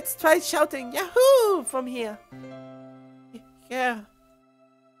 Hey, let's try shouting Yahoo from here. Yeah.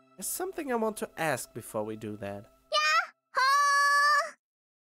 There's something I want to ask before we do that.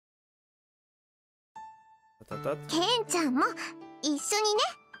 ケンちゃんも一緒にね。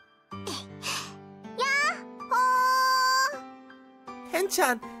ヤッホー。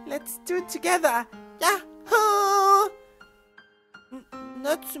 Ken-chan, let's do it together. Yahoo!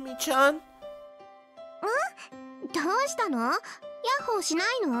 Natsumi-chan. どうしたの？ヤッホーしない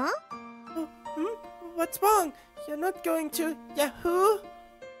の？ What's wrong? You're not going to Yahoo?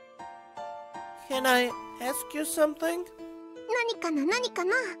 Can I ask you something? 何かな何か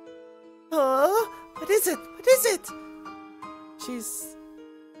な。 Oh, what is it? What is it?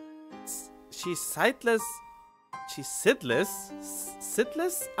 She's sightless. She's sidless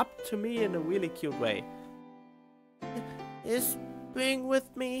up to me in a really cute way. Is being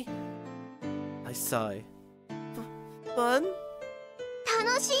with me? I sigh. Fun?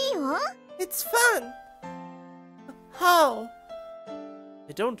 楽しいよ。 It's fun. How?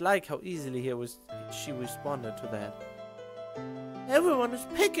 I don't like how easily she responded to that. Everyone is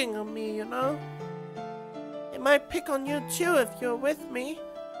picking on me, you know? They might pick on you too if you're with me.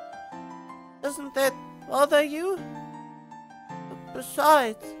 Doesn't that bother you?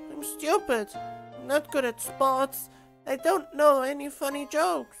 Besides, I'm stupid. I'm not good at sports. I don't know any funny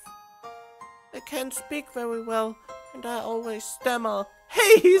jokes. I can't speak very well, and I always stammer.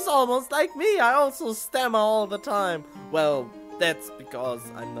 Hey, he's almost like me. I also stammer all the time. Well, that's because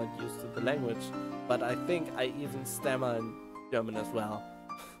I'm not used to the language. But I think I even stammer in German as well.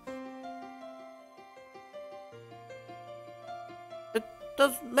 It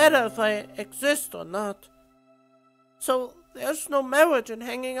doesn't matter if I exist or not. So there's no merit in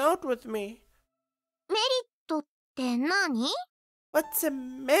hanging out with me. メリットって何？ What's a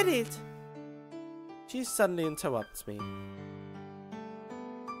merit? She suddenly interrupts me.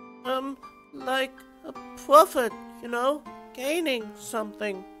 Like a profit, you know? Gaining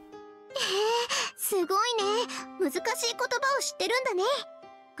something. へえ、すごいね。難しい言葉を知ってるんだね。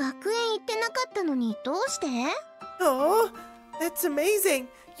学園行ってなかったのにどうして？ Oh, that's amazing.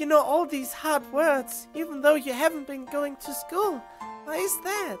 You know all these hard words, even though you haven't been going to school. Why is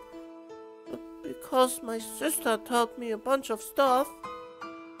that? Because my sister taught me a bunch of stuff.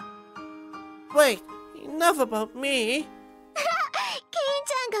 Wait, enough about me. ケン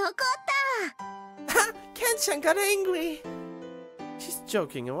ちゃんが怒った。Ken-chan got angry. She's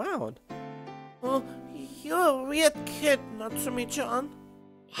joking around. Oh, you're a weird kid, Natsumi-chan.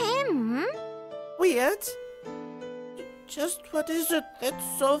 変？ Weird? Just what is it that's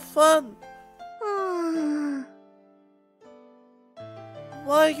so fun? うーん。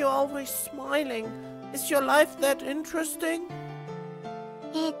 Why are you always smiling? Is your life that interesting?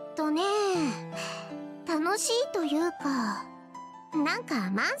 楽しいというか、なんか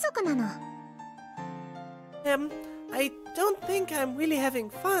満足なの。I don't think I'm really having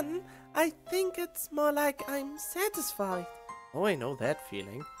fun. I think it's more like I'm satisfied. Oh, I know that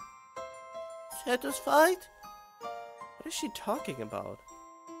feeling. Satisfied? What is she talking about?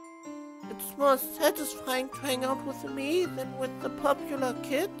 It's more satisfying to hang out with me than with the popular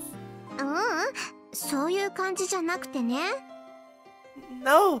kids? そういう感じじゃなくてね。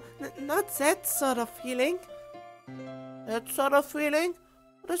No, not that sort of feeling. That sort of feeling?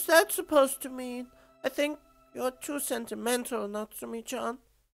 What is that supposed to mean? I think you're too sentimental, Natsumi-chan.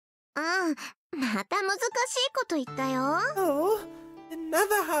 また難しいこと言ったよ。Oh,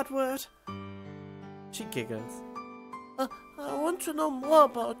 another hard word. She giggles. I want to know more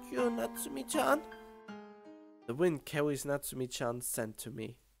about you, Natsumi-chan. The wind carries Natsumi-chan's scent to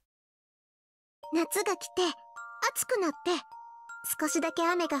me. 夏が来て、暑くなって、少しだけ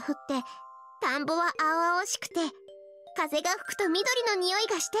雨が降って、田んぼは青々しくて、風が吹くと緑の匂い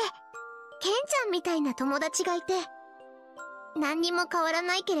がして、ケンちゃんみたいな友達がいて、何にも変わら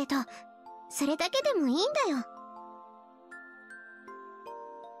ないけれど、それだけでもいいんだよ。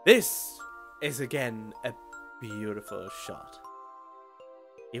This is again a beautiful shot.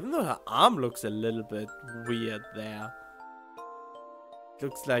 Even though her arm looks a little bit weird there.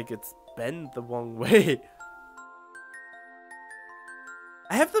 Looks like it's bent the wrong way.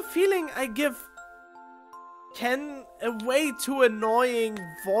 I have the feeling I give Ken a way too annoying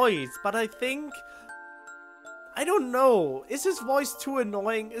voice, but I think... I don't know. Is his voice too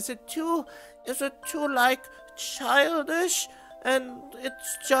annoying? Is it too like childish? And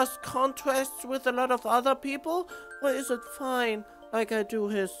it's just contrasts with a lot of other people? Or is it fine like I do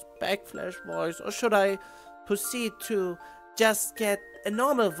his backflash voice? Or should I proceed to just get a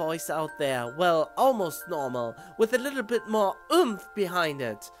normal voice out there? Well, almost normal, with a little bit more oomph behind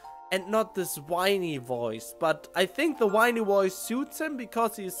it. And not this whiny voice. But I think the whiny voice suits him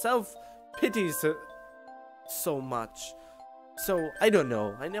because he self-pities so much. So, I don't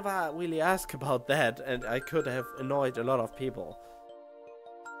know. I never really asked about that, and I could have annoyed a lot of people.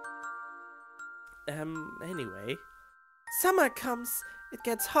 Anyway. Summer comes. It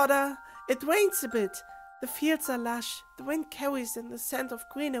gets hotter. It rains a bit. The fields are lush. The wind carries in the scent of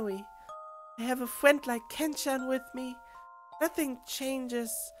greenery. I have a friend like Ken-chan with me. Nothing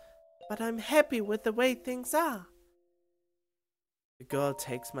changes, but I'm happy with the way things are. The girl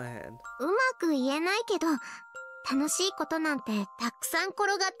takes my hand. うまく言えないけど、楽しいことなんてたくさん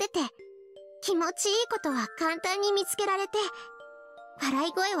転がってて、気持ちいいことは簡単に見つけられて、笑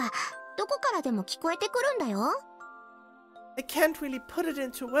い声はどこからでも聞こえてくるんだよ。I can't really put it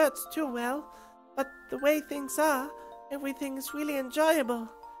into words too well, but the way things are, everything is really enjoyable.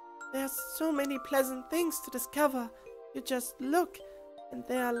 There's so many pleasant things to discover. You just look, and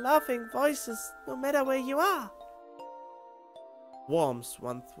there are laughing voices no matter where you are. Warmth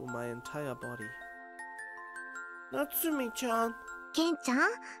run through my entire body. Natsumi-chan. ケンちゃん、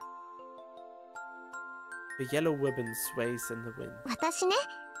 The yellow ribbon sways in the wind. 私ね、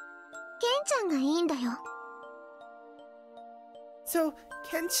ケンちゃんがいいんだよ。So,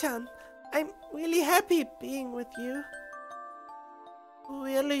 Ken-chan, I'm really happy being with you.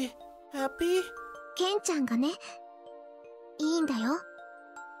 Really happy? ケンちゃんがね、いいんだよ。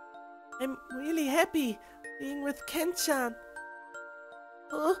I'm really happy being with Ken-chan.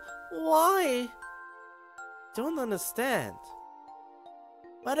 Why? Don't understand.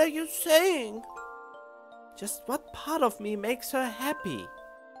 What are you saying? Just what part of me makes her happy?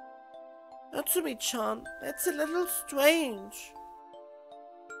 Natsumi-chan, that's a little strange.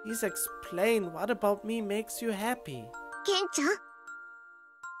 Please explain what about me makes you happy. ケンちゃん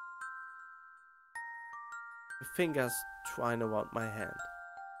The fingers twine around my hand.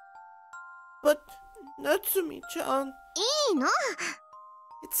 But, Natsumi-chan... いいの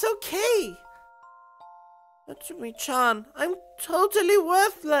It's okay. Natsumi-chan, I'm totally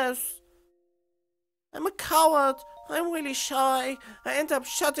worthless. I'm a coward. I'm really shy. I end up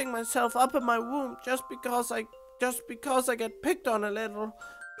shutting myself up in my room just because I get picked on a little.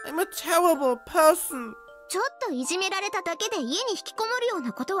 I'm a terrible person. ちょっといじめられただけで家に引きこもるよう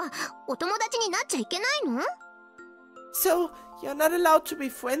なことはお友達になっちゃいけないの So, you're not allowed to be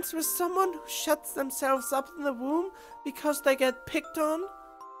friends with someone who shuts themselves up in the room because they get picked on?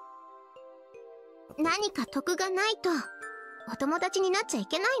 何か得がないとお友達になっちゃい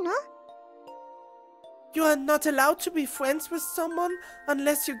けないの You are not allowed to be friends with someone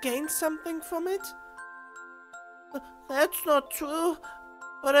unless you gain something from it? That's not true,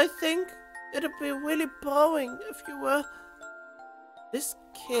 but I think it'd be really boring if you were... This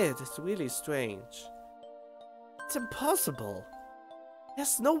kid is really strange. It's impossible.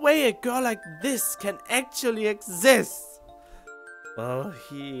 There's no way a girl like this can actually exist. Well,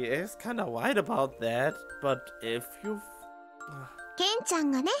 he is kinda right about that, but if you... ケンちゃ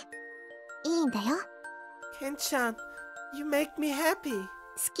んがねいいんだよ Ken-chan, you make me happy.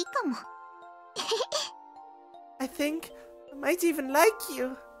 好きかも I think I might even like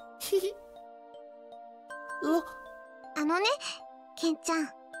you. Oh, あのねケンちゃん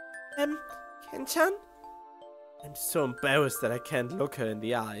Ken-chan? I'm so embarrassed that I can't look her in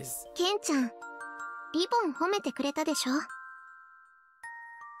the eyes. ケンちゃんリボン褒めてくれたでしょ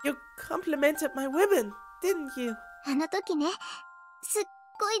You complimented my ribbon, didn't you? あの時ねすっ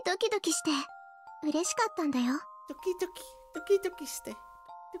ごいドキドキして嬉しかったんだよ Doki stay. Doki.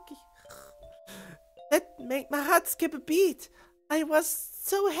 That made my heart skip a beat. I was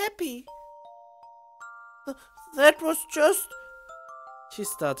so happy. That was just... She's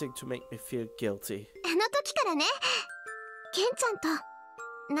starting to make me feel guilty. あの時からねケンちゃん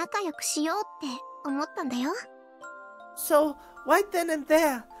と仲良くしようって思ったんだよ So, right then and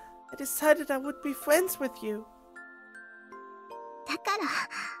there, I decided I would be friends with you. だから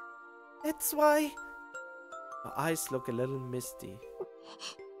That's why... Her eyes look a little misty. ケ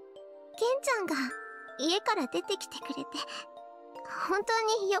ンちゃんが家から出てきてくれて本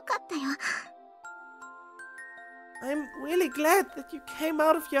当に良かったよ I'm really glad that you came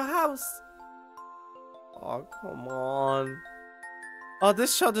out of your house. Oh, come on. Oh,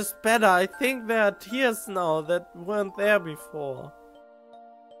 this shot is better. I think there are tears now that weren't there before.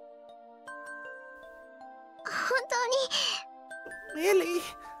 本当に Really?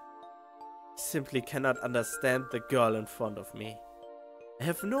 Simply cannot understand the girl in front of me. I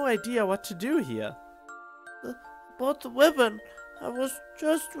have no idea what to do here. About the ribbon, I was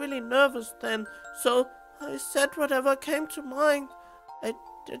just really nervous then, so I said whatever came to mind. I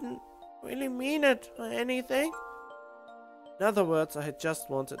didn't really mean it or anything. In other words, I had just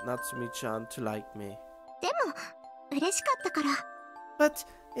wanted Natsumi-chan to like me. でも嬉しかったから But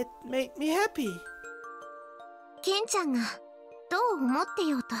it made me happy. ケンちゃんがどう思って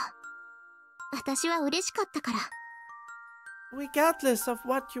ようと私は嬉しかったから Regardless of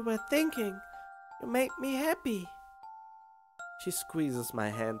what you were thinking, you made me happy. She squeezes my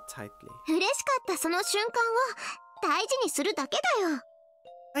hand tightly. 嬉しかったその瞬間を大事にするだけだよ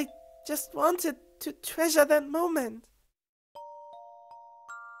I just wanted to treasure that moment.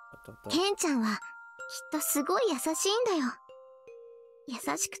 ケンちゃんはきっとすごい優しいんだよ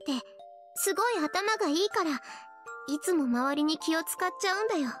優しくてすごい頭がいいからいつも周りに気を使っちゃうん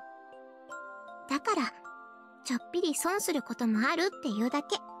だよだからちょっぴり損することもあるっていうだ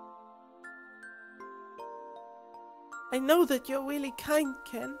け I know that you're really kind,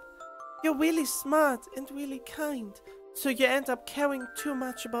 Ken. You're really smart and really kind. So you end up caring too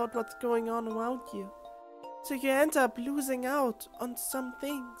much about what's going on around you. So you end up losing out on some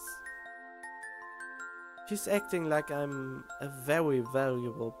things. She's acting like I'm a very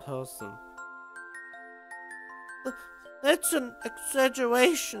valuable person. That's an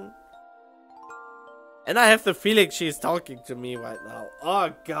exaggeration. And I have the feeling she's talking to me right now.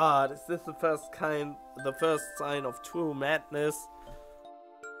 Oh god, is this the first sign of true madness?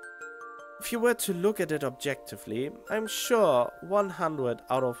 If you were to look at it objectively, I'm sure 100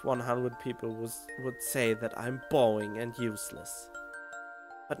 out of 100 people would say that I'm boring and useless.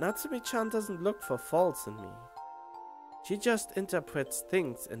 But Natsumi-chan doesn't look for faults in me. She just interprets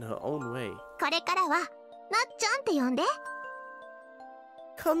things in her own way. これからはなっちゃんって呼んで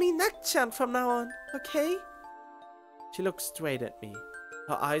Call me Nak-chan from now on, okay? She looks straight at me.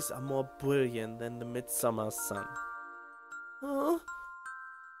 Her eyes are more brilliant than the midsummer sun. Oh,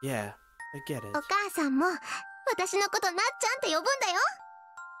 yeah, I get it. お母さんも私のことなっちゃんって呼ぶんだよ。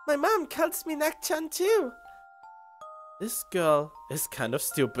 My mom calls me Nak-chan too. This girl is kind of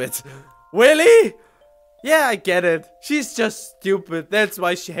stupid. Really? Yeah, I get it. She's just stupid. That's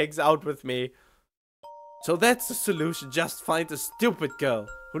why she hangs out with me. So that's the solution. Just find a stupid girl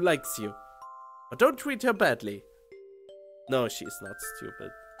who likes you. But don't treat her badly. No, she's not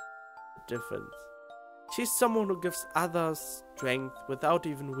stupid. Different. She's someone who gives others strength without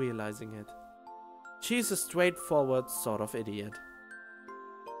even realizing it. She's a straightforward sort of idiot.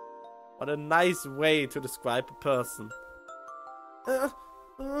 What a nice way to describe a person.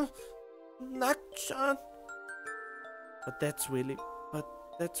 Nak-chan. But that's really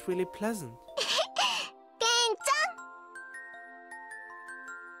pleasant. ケンち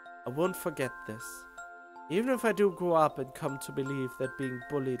I won't forget this. Even if I do grow up and come to believe that being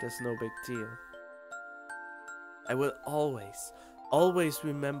bullied is no big deal. I will always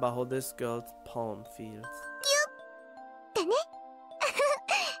remember how this girl's palm feels. ゃんってね。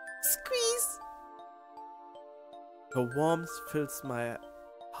 Squeeze! Her warmth fills my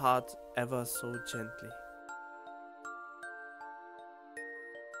heart ever so gently.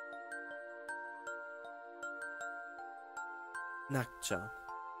 Nak-chan.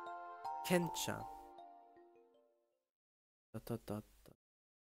 Ken-chan. Dot, dot, dot, dot.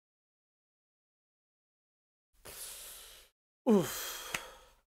 Oof.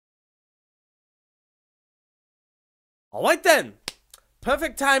 Alright then.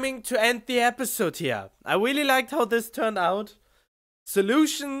 Perfect timing to end the episode here. I really liked how this turned out.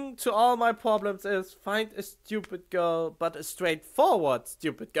 Solution to all my problems is find a stupid girl, but a straightforward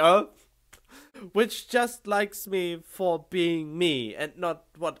stupid girl. Which just likes me for being me and not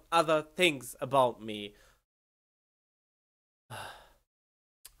what other thinks about me.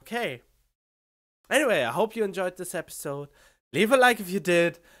 Okay. Anyway, I hope you enjoyed this episode. Leave a like if you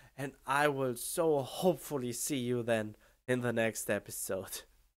did. And I will so hopefully see you then in the next episode.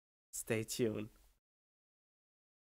 Stay tuned.